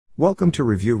Welcome to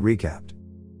Review Recapped.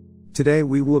 Today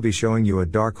we will be showing you a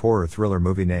dark horror thriller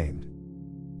movie named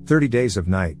 30 Days of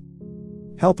Night.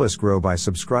 Help us grow by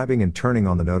subscribing and turning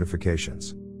on the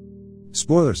notifications.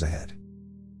 Spoilers ahead.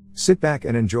 Sit back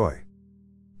and enjoy.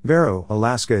 Vero,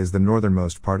 Alaska is the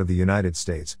northernmost part of the United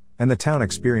States, and the town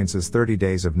experiences 30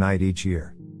 days of night each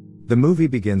year. The movie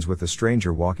begins with a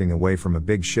stranger walking away from a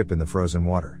big ship in the frozen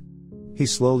water. He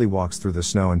slowly walks through the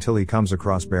snow until he comes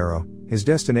across Vero, his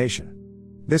destination.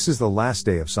 This is the last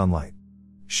day of sunlight.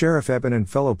 Sheriff Eben and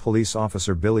fellow police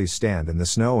officer Billy stand in the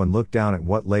snow and look down at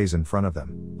what lays in front of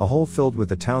them, a hole filled with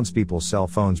the townspeople's cell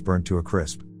phones burnt to a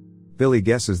crisp. Billy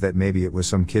guesses that maybe it was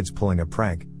some kids pulling a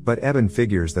prank, but Eben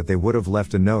figures that they would have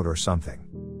left a note or something.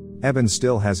 Eben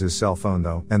still has his cell phone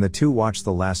though, and the two watch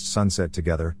the last sunset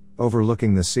together,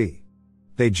 overlooking the sea.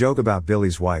 They joke about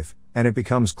Billy's wife, and it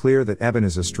becomes clear that Eben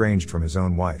is estranged from his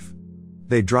own wife.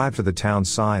 They drive to the town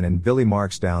sign and Billy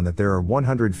marks down that there are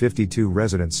 152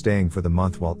 residents staying for the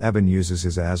month while Eben uses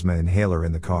his asthma inhaler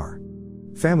in the car.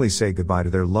 Families say goodbye to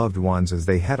their loved ones as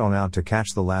they head on out to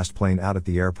catch the last plane out at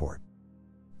the airport.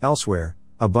 Elsewhere,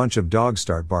 a bunch of dogs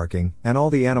start barking, and all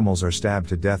the animals are stabbed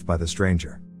to death by the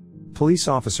stranger. Police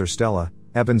officer Stella,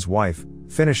 Eben's wife,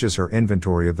 finishes her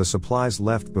inventory of the supplies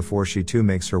left before she too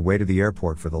makes her way to the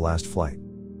airport for the last flight.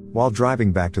 While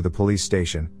driving back to the police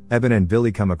station, Eben and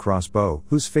Billy come across Bo,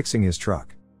 who's fixing his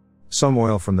truck. Some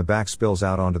oil from the back spills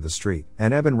out onto the street,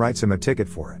 and Eben writes him a ticket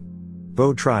for it.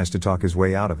 Bo tries to talk his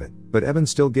way out of it, but Eben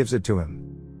still gives it to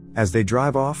him. As they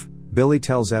drive off, Billy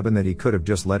tells Eben that he could have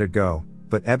just let it go,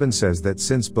 but Eben says that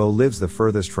since Bo lives the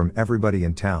furthest from everybody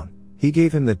in town, he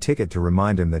gave him the ticket to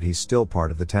remind him that he's still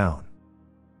part of the town.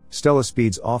 Stella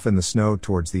speeds off in the snow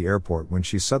towards the airport when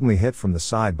she's suddenly hit from the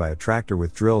side by a tractor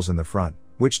with drills in the front,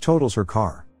 which totals her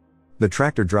car. The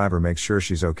tractor driver makes sure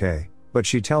she's okay, but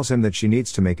she tells him that she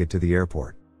needs to make it to the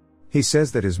airport. He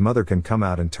says that his mother can come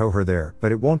out and tow her there,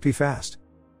 but it won't be fast.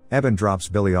 Eben drops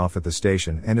Billy off at the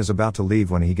station and is about to leave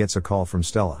when he gets a call from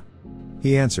Stella.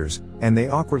 He answers, and they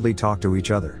awkwardly talk to each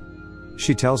other.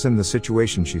 She tells him the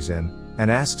situation she's in,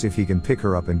 and asks if he can pick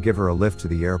her up and give her a lift to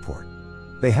the airport.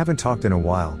 They haven't talked in a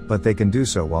while, but they can do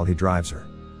so while he drives her.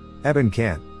 Eben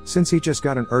can't, since he just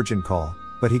got an urgent call,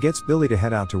 but he gets Billy to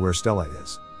head out to where Stella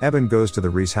is. Eben goes to the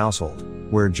Reese household,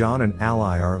 where John and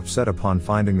Ally are upset upon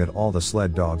finding that all the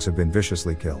sled dogs have been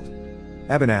viciously killed.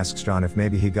 Eben asks John if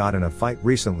maybe he got in a fight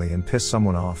recently and pissed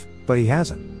someone off, but he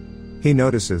hasn't. He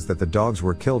notices that the dogs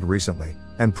were killed recently,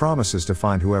 and promises to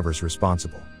find whoever's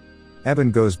responsible.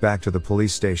 Eben goes back to the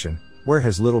police station, where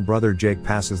his little brother Jake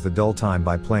passes the dull time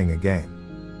by playing a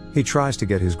game. He tries to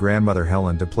get his grandmother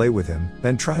Helen to play with him,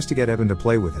 then tries to get Eben to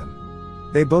play with him.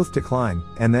 They both decline,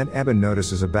 and then Eben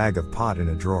notices a bag of pot in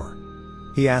a drawer.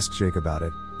 He asks Jake about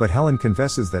it, but Helen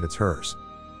confesses that it's hers.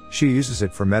 She uses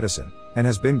it for medicine, and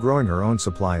has been growing her own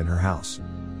supply in her house.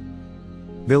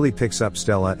 Billy picks up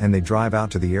Stella and they drive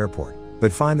out to the airport,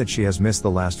 but find that she has missed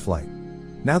the last flight.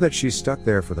 Now that she's stuck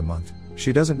there for the month,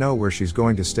 she doesn't know where she's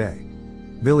going to stay.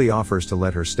 Billy offers to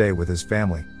let her stay with his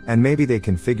family, and maybe they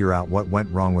can figure out what went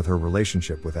wrong with her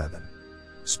relationship with Eben.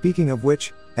 Speaking of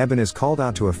which, Eben is called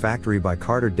out to a factory by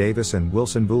Carter Davis and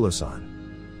Wilson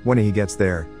Bulasan. When he gets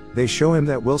there, they show him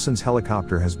that Wilson's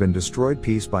helicopter has been destroyed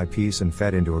piece by piece and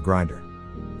fed into a grinder.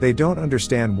 They don't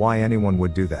understand why anyone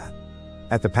would do that.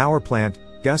 At the power plant,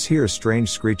 Gus hears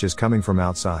strange screeches coming from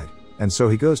outside, and so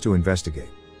he goes to investigate.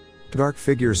 Dark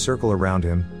figures circle around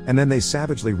him, and then they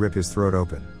savagely rip his throat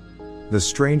open. The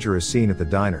stranger is seen at the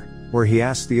diner, where he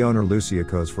asks the owner Lucia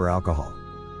Coes for alcohol.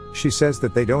 She says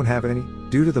that they don't have any,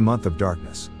 due to the month of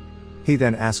darkness. He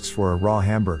then asks for a raw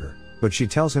hamburger, but she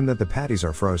tells him that the patties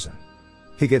are frozen.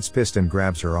 He gets pissed and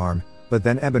grabs her arm, but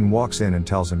then Eben walks in and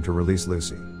tells him to release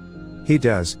Lucy. He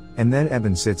does, and then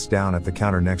Eben sits down at the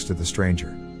counter next to the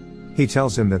stranger. He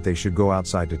tells him that they should go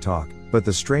outside to talk, but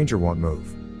the stranger won't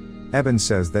move. Eben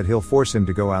says that he'll force him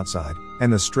to go outside,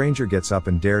 and the stranger gets up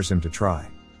and dares him to try.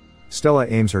 Stella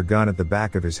aims her gun at the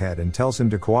back of his head and tells him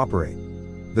to cooperate.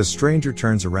 The stranger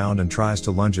turns around and tries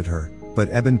to lunge at her, but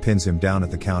Eben pins him down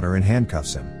at the counter and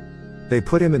handcuffs him. They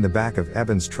put him in the back of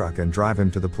Eben's truck and drive him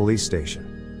to the police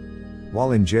station.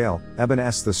 While in jail, Eben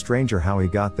asks the stranger how he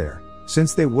got there,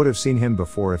 since they would have seen him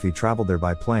before if he traveled there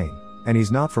by plane, and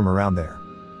he's not from around there.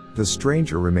 The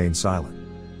stranger remains silent.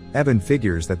 Eben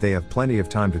figures that they have plenty of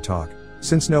time to talk,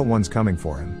 since no one's coming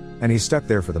for him, and he's stuck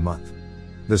there for the month.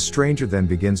 The stranger then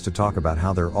begins to talk about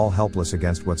how they're all helpless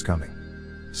against what's coming.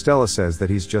 Stella says that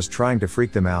he's just trying to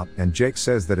freak them out, and Jake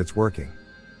says that it's working.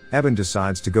 Eben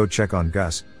decides to go check on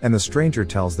Gus, and the stranger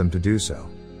tells them to do so.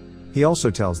 He also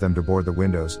tells them to board the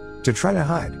windows, to try to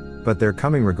hide, but they're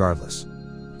coming regardless.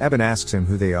 Eben asks him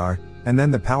who they are, and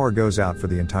then the power goes out for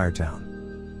the entire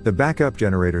town. The backup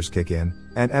generators kick in,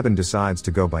 and Eben decides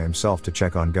to go by himself to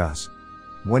check on Gus.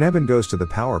 When Eben goes to the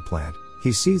power plant,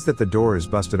 he sees that the door is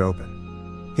busted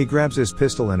open. He grabs his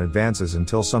pistol and advances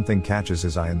until something catches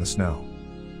his eye in the snow.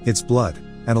 It's blood,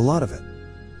 and a lot of it.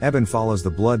 Eben follows the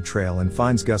blood trail and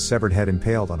finds Gus' severed head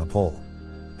impaled on a pole.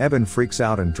 Eben freaks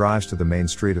out and drives to the main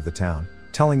street of the town,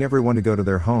 telling everyone to go to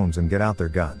their homes and get out their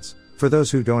guns. For those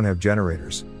who don't have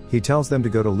generators, he tells them to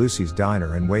go to Lucy's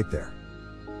diner and wait there.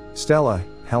 Stella,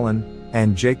 Helen,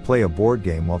 and Jake play a board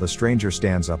game while the stranger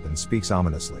stands up and speaks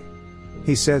ominously.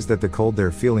 He says that the cold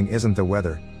they're feeling isn't the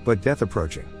weather, but death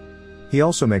approaching. He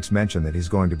also makes mention that he's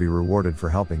going to be rewarded for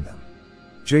helping them.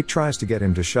 Jake tries to get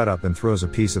him to shut up and throws a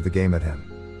piece of the game at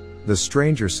him. The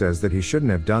stranger says that he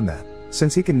shouldn't have done that,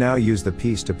 since he can now use the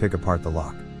piece to pick apart the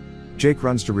lock. Jake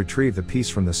runs to retrieve the piece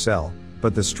from the cell,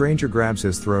 but the stranger grabs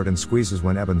his throat and squeezes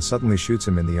when Eben suddenly shoots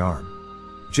him in the arm.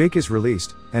 Jake is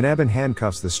released, and Eben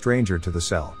handcuffs the stranger to the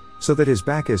cell, so that his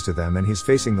back is to them and he's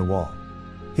facing the wall.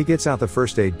 He gets out the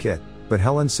first aid kit, but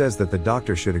Helen says that the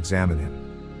doctor should examine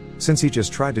him. Since he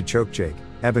just tried to choke Jake,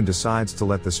 Eben decides to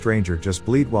let the stranger just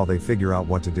bleed while they figure out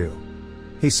what to do.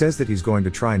 He says that he's going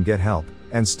to try and get help,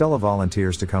 and Stella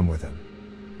volunteers to come with him.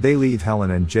 They leave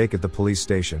Helen and Jake at the police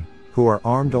station, who are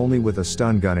armed only with a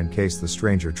stun gun in case the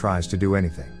stranger tries to do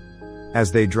anything.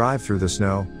 As they drive through the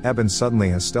snow, Eben suddenly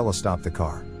has Stella stop the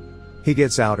car. He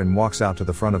gets out and walks out to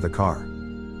the front of the car.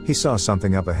 He saw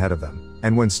something up ahead of them,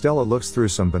 and when Stella looks through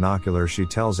some binoculars, she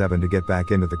tells Eben to get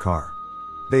back into the car.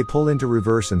 They pull into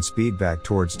reverse and speed back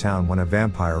towards town when a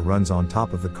vampire runs on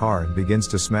top of the car and begins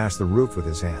to smash the roof with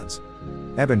his hands.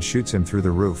 Eben shoots him through the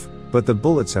roof, but the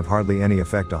bullets have hardly any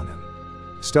effect on him.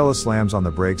 Stella slams on the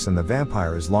brakes and the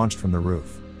vampire is launched from the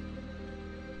roof.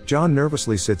 John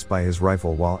nervously sits by his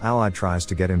rifle while Ally tries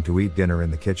to get him to eat dinner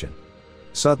in the kitchen.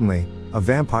 Suddenly, a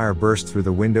vampire bursts through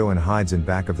the window and hides in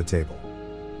back of the table.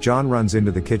 John runs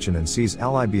into the kitchen and sees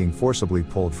Ally being forcibly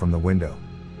pulled from the window.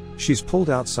 She's pulled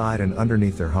outside and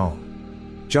underneath their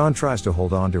home. John tries to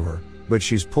hold on to her, but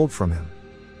she's pulled from him.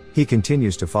 He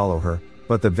continues to follow her,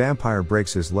 but the vampire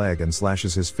breaks his leg and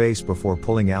slashes his face before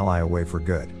pulling Ally away for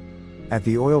good. At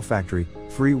the oil factory,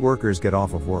 3 workers get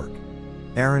off of work.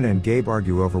 Aaron and Gabe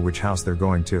argue over which house they're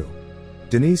going to.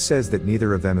 Denise says that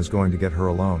neither of them is going to get her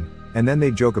alone, and then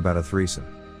they joke about a threesome.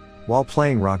 While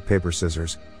playing rock paper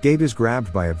scissors, Gabe is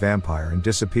grabbed by a vampire and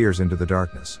disappears into the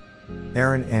darkness.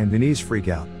 Aaron and Denise freak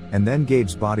out, and then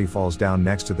Gabe's body falls down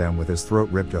next to them with his throat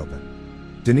ripped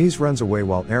open. Denise runs away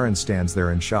while Aaron stands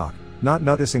there in shock, not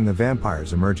noticing the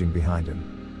vampires emerging behind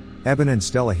him. Eben and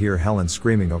Stella hear Helen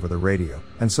screaming over the radio,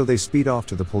 and so they speed off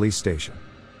to the police station.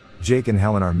 Jake and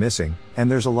Helen are missing, and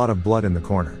there's a lot of blood in the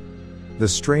corner. The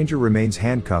stranger remains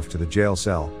handcuffed to the jail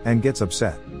cell, and gets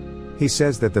upset. He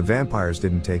says that the vampires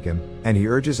didn't take him, and he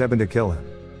urges Eben to kill him.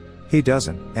 He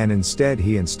doesn't, and instead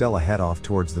he and Stella head off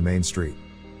towards the main street.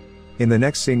 In the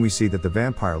next scene we see that the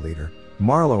vampire leader,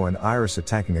 Marlo, and Iris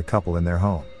attacking a couple in their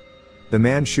home. The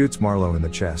man shoots Marlo in the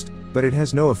chest, but it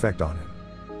has no effect on him.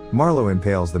 Marlo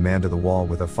impales the man to the wall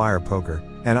with a fire poker,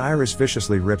 and Iris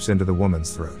viciously rips into the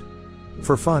woman's throat.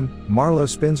 For fun, Marlo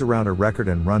spins around a record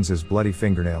and runs his bloody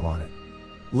fingernail on it.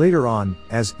 Later on,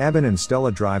 as Eben and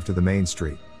Stella drive to the main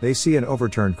street, they see an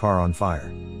overturned car on fire.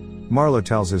 Marlo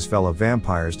tells his fellow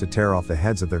vampires to tear off the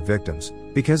heads of their victims,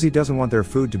 because he doesn't want their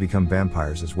food to become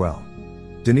vampires as well.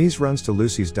 Denise runs to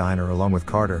Lucy's diner along with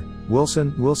Carter,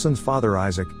 Wilson, Wilson's father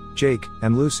Isaac, Jake,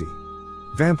 and Lucy.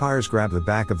 Vampires grab the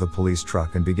back of the police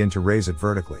truck and begin to raise it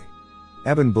vertically.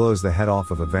 Eben blows the head off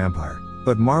of a vampire,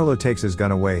 but Marlo takes his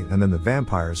gun away and then the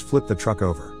vampires flip the truck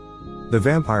over. The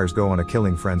vampires go on a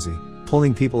killing frenzy,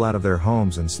 pulling people out of their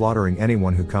homes and slaughtering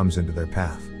anyone who comes into their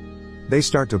path. They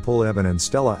start to pull Eben and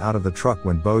Stella out of the truck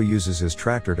when Bo uses his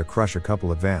tractor to crush a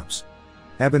couple of vamps.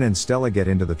 Eben and Stella get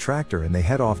into the tractor and they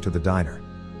head off to the diner.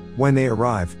 When they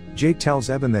arrive, Jake tells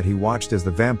Eben that he watched as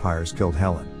the vampires killed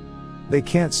Helen. They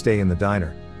can't stay in the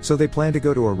diner, so they plan to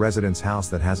go to a resident's house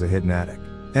that has a hidden attic.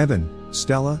 Eben,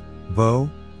 Stella, Bo,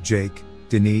 Jake,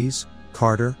 Denise,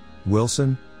 Carter,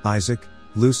 Wilson, Isaac,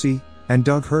 Lucy, and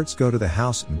Doug Hertz go to the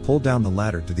house and pull down the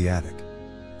ladder to the attic.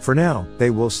 For now, they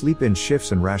will sleep in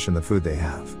shifts and ration the food they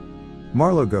have.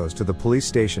 Marlo goes to the police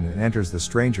station and enters the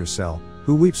stranger's cell,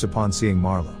 who weeps upon seeing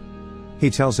Marlo. He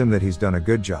tells him that he's done a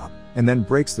good job, and then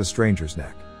breaks the stranger's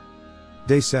neck.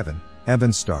 Day 7,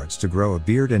 Eben starts to grow a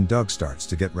beard and Doug starts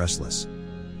to get restless.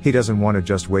 He doesn't want to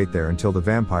just wait there until the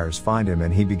vampires find him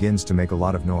and he begins to make a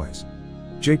lot of noise.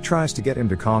 Jake tries to get him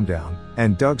to calm down,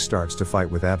 and Doug starts to fight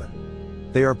with Eben.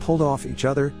 They are pulled off each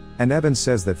other, and Eben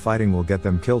says that fighting will get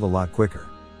them killed a lot quicker.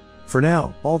 For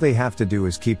now, all they have to do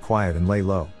is keep quiet and lay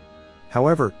low.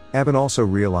 However, Eben also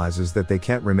realizes that they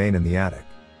can't remain in the attic.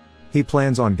 He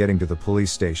plans on getting to the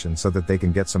police station so that they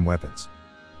can get some weapons.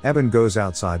 Eben goes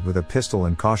outside with a pistol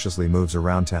and cautiously moves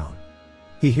around town.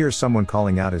 He hears someone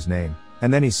calling out his name,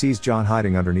 and then he sees John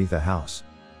hiding underneath a house.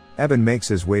 Eben makes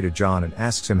his way to John and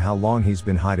asks him how long he's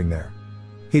been hiding there.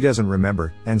 He doesn't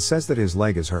remember, and says that his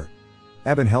leg is hurt.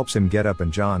 Eben helps him get up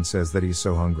and John says that he's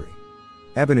so hungry.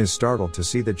 Eben is startled to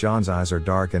see that John's eyes are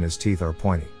dark and his teeth are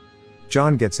pointy.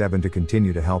 John gets Eben to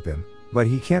continue to help him, but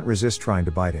he can't resist trying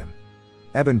to bite him.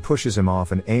 Eben pushes him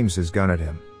off and aims his gun at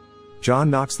him. John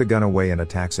knocks the gun away and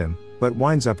attacks him, but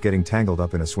winds up getting tangled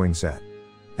up in a swing set.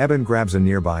 Eben grabs a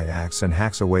nearby axe and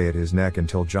hacks away at his neck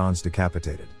until John's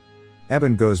decapitated.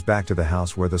 Eben goes back to the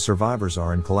house where the survivors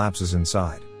are and collapses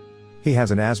inside. He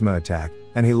has an asthma attack,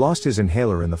 and he lost his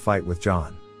inhaler in the fight with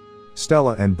John.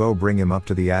 Stella and Bo bring him up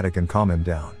to the attic and calm him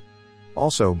down.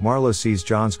 Also, Marlo sees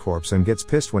John's corpse and gets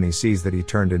pissed when he sees that he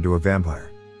turned into a vampire.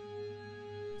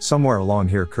 Somewhere along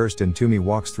here, Kirsten Toomey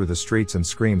walks through the streets and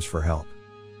screams for help.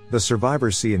 The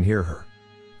survivors see and hear her.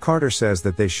 Carter says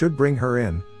that they should bring her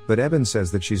in, but Eben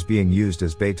says that she's being used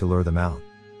as bait to lure them out.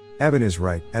 Eben is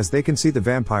right, as they can see the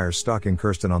vampires stalking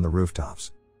Kirsten on the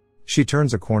rooftops. She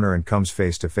turns a corner and comes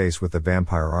face to face with the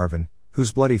vampire Arvin,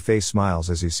 whose bloody face smiles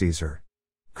as he sees her.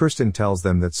 Kirsten tells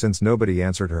them that since nobody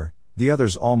answered her, the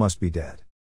others all must be dead.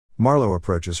 Marlo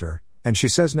approaches her, and she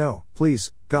says no,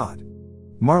 please, God.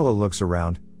 Marlo looks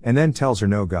around, and then tells her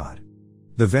no, God.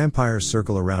 The vampires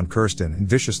circle around Kirsten and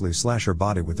viciously slash her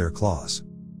body with their claws.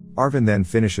 Arvin then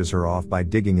finishes her off by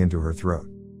digging into her throat.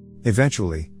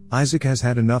 Eventually, Isaac has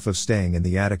had enough of staying in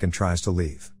the attic and tries to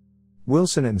leave.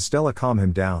 Wilson and Stella calm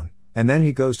him down, and then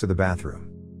he goes to the bathroom.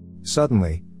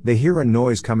 Suddenly, they hear a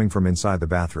noise coming from inside the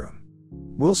bathroom.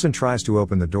 Wilson tries to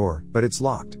open the door, but it's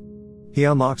locked. He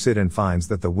unlocks it and finds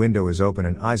that the window is open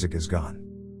and Isaac is gone.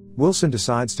 Wilson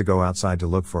decides to go outside to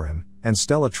look for him, and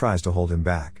Stella tries to hold him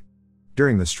back.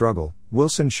 During the struggle,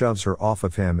 Wilson shoves her off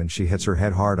of him and she hits her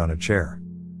head hard on a chair.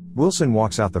 Wilson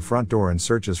walks out the front door and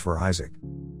searches for Isaac.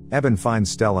 Eben finds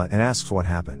Stella and asks what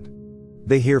happened.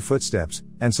 They hear footsteps,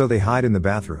 and so they hide in the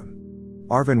bathroom.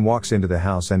 Arvin walks into the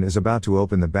house and is about to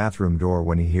open the bathroom door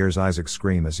when he hears Isaac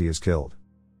scream as he is killed.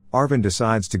 Arvin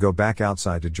decides to go back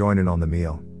outside to join in on the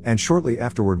meal, and shortly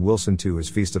afterward Wilson too is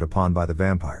feasted upon by the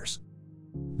vampires.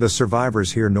 The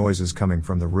survivors hear noises coming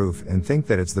from the roof and think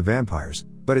that it's the vampires,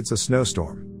 but it's a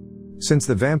snowstorm. Since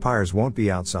the vampires won't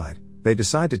be outside, they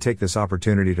decide to take this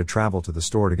opportunity to travel to the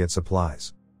store to get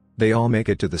supplies. They all make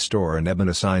it to the store and Eben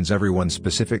assigns everyone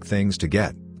specific things to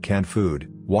get: canned food,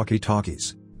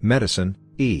 walkie-talkies, medicine,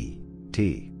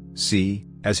 etc.,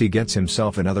 as he gets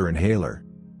himself another inhaler.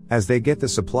 As they get the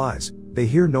supplies, they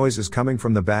hear noises coming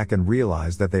from the back and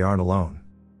realize that they aren't alone.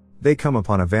 They come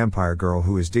upon a vampire girl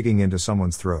who is digging into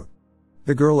someone's throat.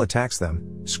 The girl attacks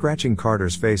them, scratching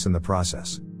Carter's face in the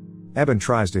process. Eben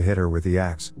tries to hit her with the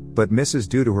axe, but misses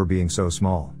due to her being so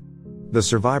small. The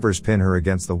survivors pin her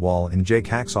against the wall and Jake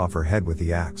hacks off her head with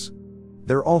the axe.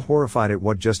 They're all horrified at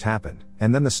what just happened,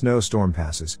 and then the snowstorm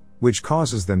passes, which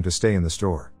causes them to stay in the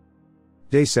store.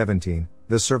 Day 17,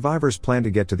 the survivors plan to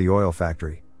get to the oil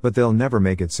factory, but they'll never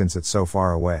make it since it's so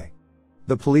far away.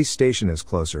 The police station is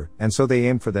closer, and so they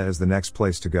aim for that as the next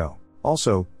place to go.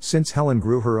 Also, since Helen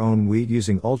grew her own weed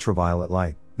using ultraviolet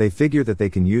light, they figure that they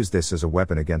can use this as a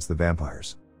weapon against the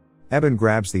vampires. Eben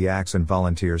grabs the axe and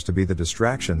volunteers to be the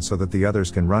distraction so that the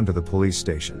others can run to the police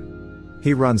station.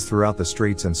 He runs throughout the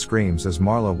streets and screams as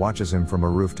Marlo watches him from a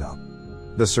rooftop.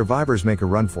 The survivors make a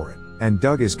run for it, and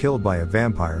Doug is killed by a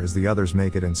vampire as the others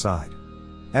make it inside.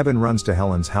 Eben runs to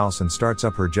Helen's house and starts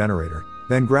up her generator,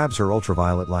 then grabs her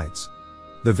ultraviolet lights.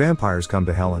 The vampires come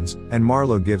to Helen's, and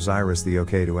Marlo gives Iris the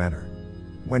okay to enter.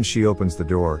 When she opens the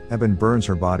door, Eben burns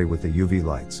her body with the UV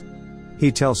lights.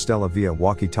 He tells Stella via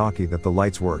walkie-talkie that the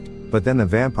lights worked, but then the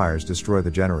vampires destroy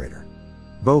the generator.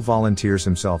 Bo volunteers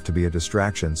himself to be a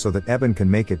distraction so that Eben can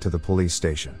make it to the police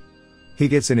station. He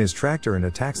gets in his tractor and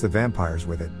attacks the vampires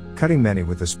with it, cutting many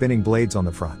with the spinning blades on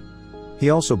the front. He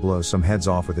also blows some heads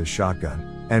off with his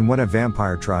shotgun, and when a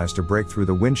vampire tries to break through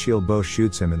the windshield, Bo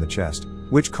shoots him in the chest,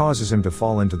 which causes him to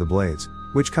fall into the blades,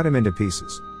 which cut him into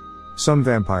pieces. Some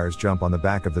vampires jump on the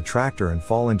back of the tractor and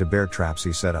fall into bear traps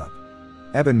he set up.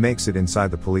 Eben makes it inside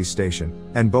the police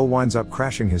station, and Bo winds up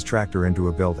crashing his tractor into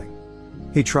a building.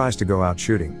 He tries to go out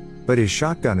shooting, but his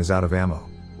shotgun is out of ammo.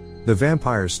 The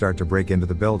vampires start to break into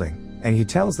the building, and he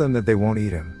tells them that they won't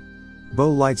eat him. Bo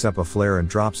lights up a flare and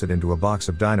drops it into a box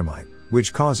of dynamite,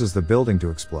 which causes the building to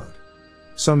explode.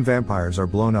 Some vampires are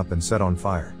blown up and set on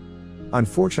fire.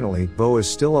 Unfortunately, Bo is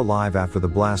still alive after the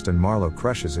blast and Marlo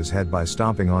crushes his head by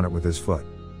stomping on it with his foot.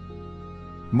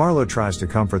 Marlo tries to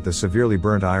comfort the severely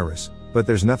burnt Iris, but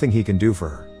there's nothing he can do for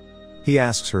her. He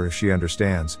asks her if she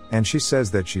understands, and she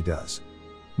says that she does.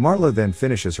 Marlo then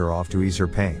finishes her off to ease her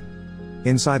pain.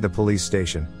 Inside the police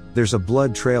station, there's a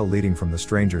blood trail leading from the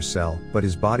stranger's cell, but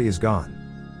his body is gone.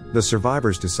 The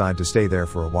survivors decide to stay there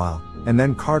for a while, and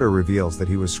then Carter reveals that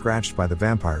he was scratched by the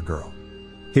vampire girl.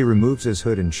 He removes his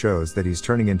hood and shows that he's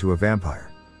turning into a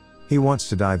vampire. He wants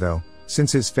to die though,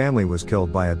 since his family was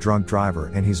killed by a drunk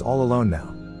driver and he's all alone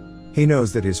now. He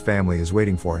knows that his family is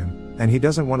waiting for him, and he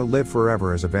doesn't want to live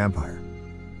forever as a vampire.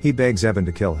 He begs Evan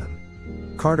to kill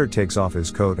him. Carter takes off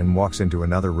his coat and walks into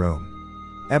another room.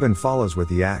 Evan follows with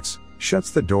the axe,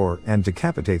 shuts the door, and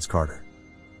decapitates Carter.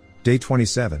 Day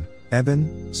 27,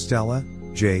 Evan, Stella,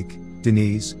 Jake,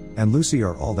 Denise, and Lucy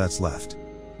are all that's left.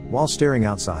 While staring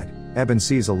outside, Evan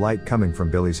sees a light coming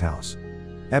from Billy's house.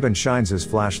 Evan shines his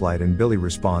flashlight and Billy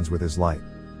responds with his light.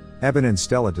 Evan and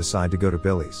Stella decide to go to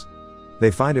Billy's.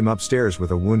 They find him upstairs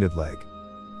with a wounded leg.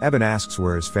 Evan asks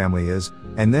where his family is,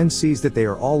 and then sees that they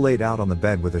are all laid out on the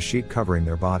bed with a sheet covering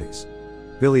their bodies.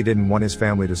 Billy didn't want his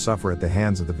family to suffer at the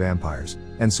hands of the vampires,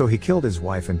 and so he killed his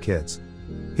wife and kids.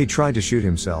 He tried to shoot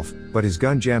himself, but his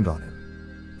gun jammed on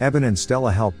him. Evan and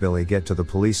Stella help Billy get to the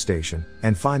police station,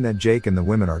 and find that Jake and the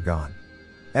women are gone.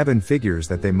 Evan figures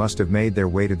that they must have made their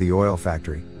way to the oil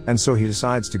factory, and so he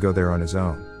decides to go there on his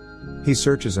own. He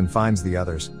searches and finds the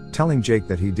others, telling Jake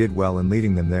that he did well in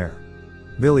leading them there.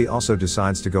 Billy also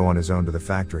decides to go on his own to the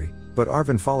factory, but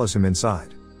Arvin follows him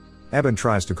inside. Evan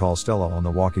tries to call Stella on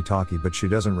the walkie-talkie, but she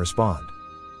doesn't respond.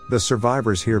 The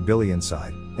survivors hear Billy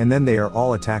inside, and then they are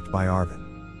all attacked by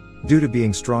Arvin. Due to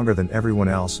being stronger than everyone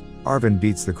else, Arvin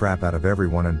beats the crap out of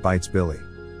everyone and bites Billy.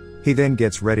 He then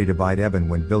gets ready to bite Evan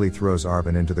when Billy throws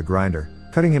Arvin into the grinder,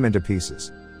 cutting him into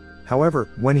pieces. However,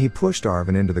 when he pushed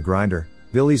Arvin into the grinder,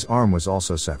 Billy's arm was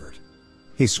also severed.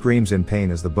 He screams in pain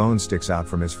as the bone sticks out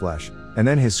from his flesh, and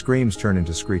then his screams turn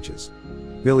into screeches.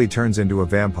 Billy turns into a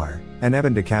vampire, and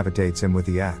Evan decapitates him with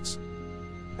the axe.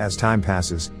 As time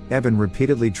passes, Evan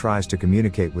repeatedly tries to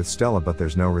communicate with Stella, but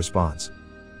there's no response.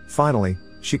 Finally,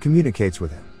 she communicates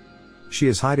with him. She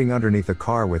is hiding underneath a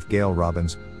car with Gail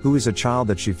Robbins, who is a child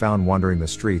that she found wandering the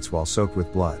streets while soaked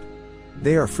with blood.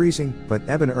 They are freezing, but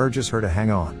Evan urges her to hang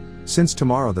on, since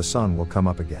tomorrow the sun will come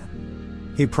up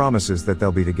again. He promises that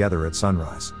they'll be together at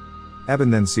sunrise. Evan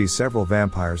then sees several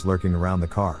vampires lurking around the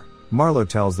car. Marlo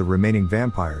tells the remaining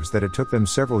vampires that it took them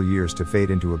several years to fade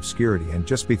into obscurity and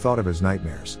just be thought of as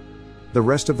nightmares. The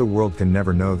rest of the world can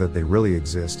never know that they really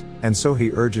exist, and so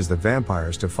he urges the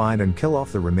vampires to find and kill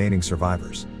off the remaining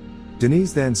survivors.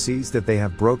 Denise then sees that they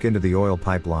have broke into the oil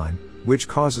pipeline, which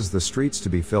causes the streets to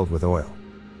be filled with oil.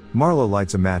 Marlo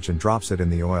lights a match and drops it in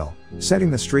the oil,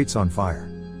 setting the streets on fire.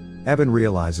 Evan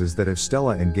realizes that if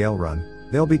Stella and Gail run,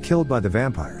 they'll be killed by the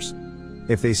vampires.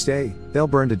 If they stay, they'll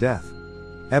burn to death.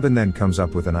 Evan then comes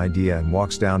up with an idea and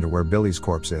walks down to where Billy's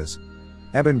corpse is.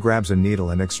 Evan grabs a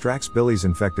needle and extracts Billy's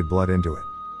infected blood into it.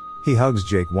 He hugs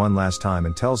Jake one last time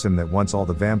and tells him that once all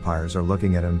the vampires are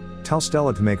looking at him, tell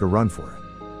Stella to make a run for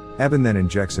it. Evan then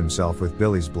injects himself with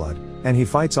Billy's blood, and he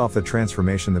fights off the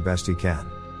transformation the best he can.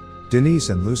 Denise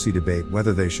and Lucy debate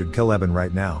whether they should kill Evan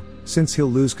right now, since he'll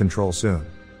lose control soon.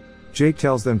 Jake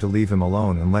tells them to leave him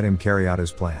alone and let him carry out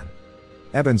his plan.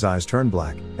 Evan's eyes turn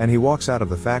black, and he walks out of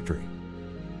the factory.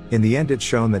 In the end, it's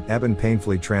shown that Evan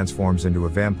painfully transforms into a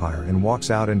vampire and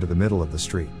walks out into the middle of the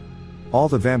street. All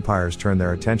the vampires turn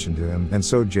their attention to him, and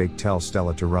so Jake tells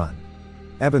Stella to run.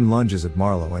 Evan lunges at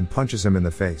Marlo and punches him in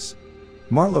the face.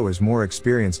 Marlo is more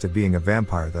experienced at being a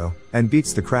vampire though, and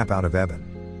beats the crap out of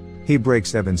Evan. He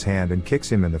breaks Evan's hand and kicks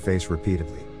him in the face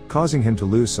repeatedly, causing him to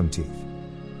lose some teeth.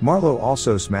 Marlo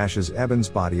also smashes Evan's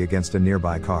body against a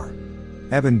nearby car.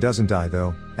 Evan doesn't die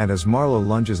though, and as Marlo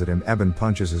lunges at him, Evan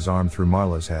punches his arm through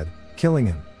Marlo's head, killing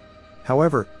him.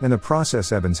 However, in the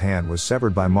process, Evan's hand was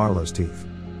severed by Marlo's teeth.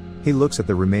 He looks at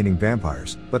the remaining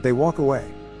vampires, but they walk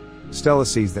away. Stella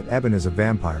sees that Evan is a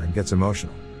vampire and gets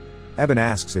emotional. Evan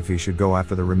asks if he should go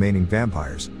after the remaining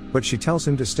vampires, but she tells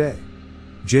him to stay.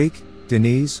 Jake,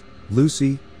 Denise,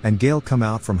 Lucy, and Gail come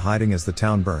out from hiding as the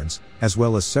town burns, as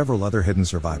well as several other hidden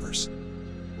survivors.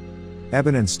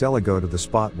 Evan and Stella go to the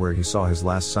spot where he saw his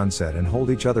last sunset and hold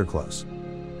each other close.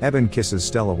 Evan kisses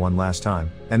Stella one last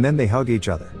time, and then they hug each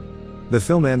other. The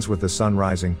film ends with the sun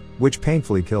rising, which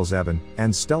painfully kills Evan,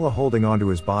 and Stella holding onto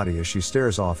his body as she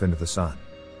stares off into the sun.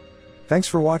 Thanks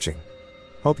for watching.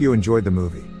 Hope you enjoyed the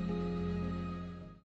movie.